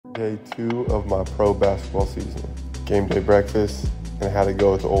Day 2 of my pro basketball season. Game day breakfast, and I had to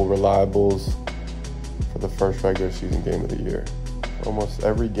go with the old reliables for the first regular season game of the year. Almost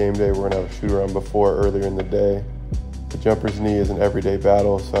every game day we're gonna have a shoot around before earlier in the day. The jumper's knee is an everyday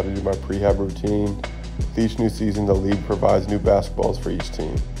battle, so I had to do my prehab routine. With each new season, the league provides new basketballs for each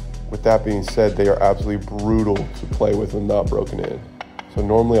team. With that being said, they are absolutely brutal to play with when not broken in. So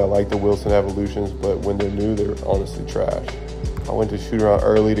normally I like the Wilson Evolutions, but when they're new, they're honestly trash. I went to shoot around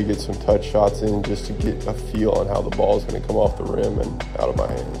early to get some touch shots in just to get a feel on how the ball is going to come off the rim and out of my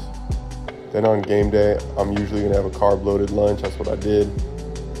hands. Then on game day, I'm usually going to have a carb-loaded lunch. That's what I did.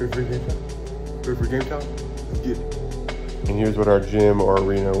 Ready for game time? Ready for game time? Let's get it. And here's what our gym or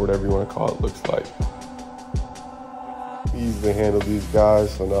arena, or whatever you want to call it, looks like. We easily handle these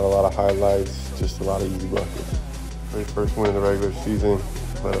guys, so not a lot of highlights, just a lot of easy buckets. Very first win of the regular season,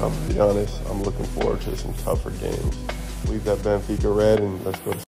 but to be honest, I'm looking forward to some tougher games. Leave that Benfica red and let's go to